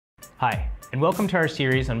Hi, and welcome to our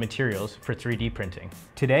series on materials for 3D printing.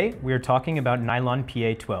 Today, we are talking about Nylon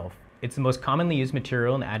PA12. It's the most commonly used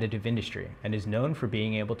material in the additive industry and is known for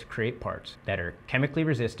being able to create parts that are chemically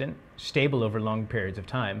resistant, stable over long periods of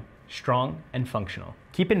time, strong, and functional.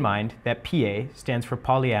 Keep in mind that PA stands for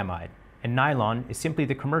polyamide, and nylon is simply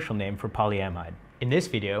the commercial name for polyamide. In this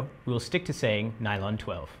video, we will stick to saying Nylon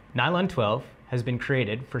 12. Nylon 12 has been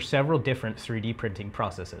created for several different 3D printing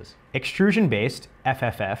processes. Extrusion-based,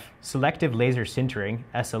 FFF, selective laser sintering,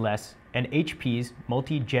 SLS, and HP's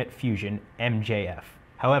multi-jet fusion, MJF.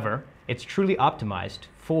 However, it's truly optimized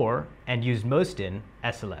for and used most in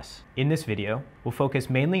SLS. In this video, we'll focus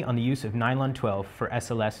mainly on the use of Nylon 12 for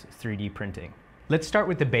SLS 3D printing. Let's start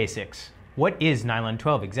with the basics. What is Nylon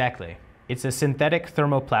 12 exactly? It's a synthetic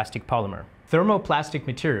thermoplastic polymer. Thermoplastic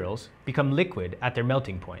materials become liquid at their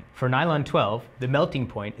melting point. For Nylon 12, the melting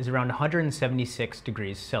point is around 176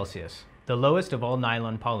 degrees Celsius, the lowest of all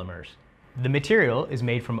nylon polymers. The material is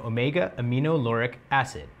made from omega-aminolauric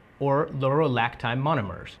acid, or laurolactime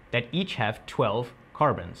monomers, that each have 12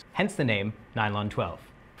 carbons, hence the name Nylon 12.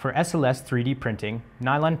 For SLS 3D printing,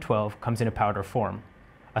 Nylon 12 comes in a powder form.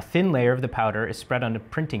 A thin layer of the powder is spread on a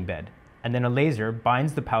printing bed, and then a laser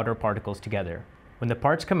binds the powder particles together. When the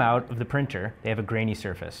parts come out of the printer, they have a grainy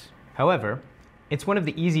surface. However, it's one of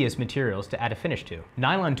the easiest materials to add a finish to.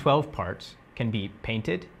 Nylon 12 parts can be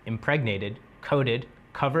painted, impregnated, coated,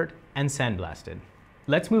 covered, and sandblasted.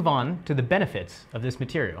 Let's move on to the benefits of this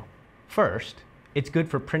material. First, it's good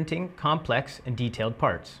for printing complex and detailed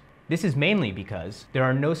parts. This is mainly because there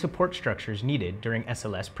are no support structures needed during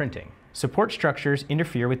SLS printing. Support structures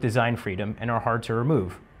interfere with design freedom and are hard to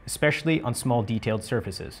remove, especially on small detailed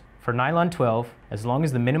surfaces. For Nylon 12, as long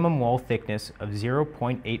as the minimum wall thickness of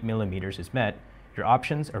 0.8 millimeters is met, your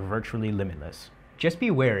options are virtually limitless. Just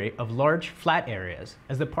be wary of large, flat areas,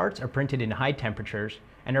 as the parts are printed in high temperatures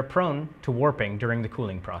and are prone to warping during the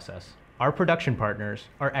cooling process. Our production partners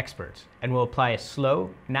are experts and will apply a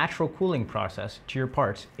slow, natural cooling process to your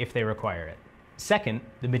parts if they require it. Second,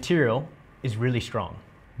 the material is really strong.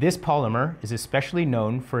 This polymer is especially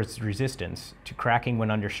known for its resistance to cracking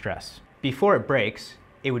when under stress. Before it breaks,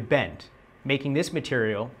 it would bend, making this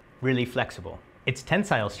material really flexible. Its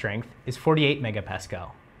tensile strength is 48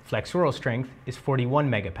 megapascal. Flexural strength is 41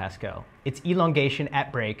 megapascal. Its elongation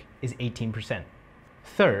at break is 18%.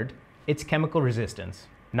 Third, its chemical resistance.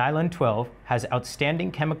 Nylon 12 has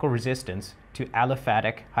outstanding chemical resistance to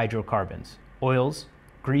aliphatic hydrocarbons, oils,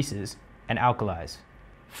 greases, and alkalis.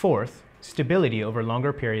 Fourth, stability over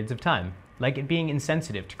longer periods of time, like it being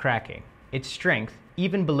insensitive to cracking. Its strength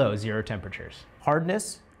even below 0 temperatures.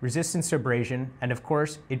 Hardness, resistance to abrasion, and of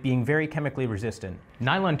course, it being very chemically resistant.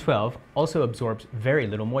 Nylon 12 also absorbs very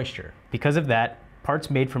little moisture. Because of that, parts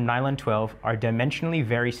made from Nylon 12 are dimensionally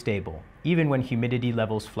very stable, even when humidity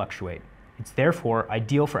levels fluctuate. It's therefore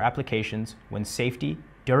ideal for applications when safety,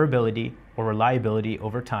 durability, or reliability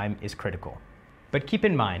over time is critical. But keep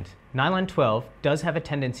in mind, Nylon 12 does have a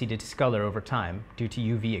tendency to discolor over time due to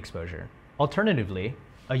UV exposure. Alternatively,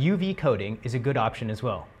 a UV coating is a good option as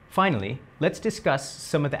well. Finally, let's discuss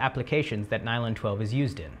some of the applications that Nylon 12 is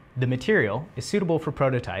used in. The material is suitable for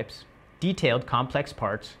prototypes, detailed complex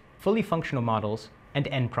parts, fully functional models, and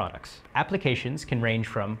end products. Applications can range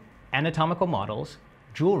from anatomical models,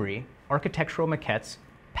 jewelry, architectural maquettes,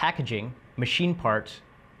 packaging, machine parts,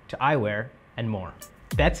 to eyewear, and more.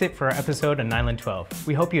 That's it for our episode on Nylon 12.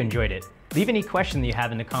 We hope you enjoyed it. Leave any question that you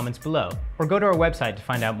have in the comments below, or go to our website to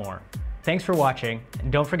find out more. Thanks for watching,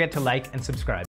 and don't forget to like and subscribe.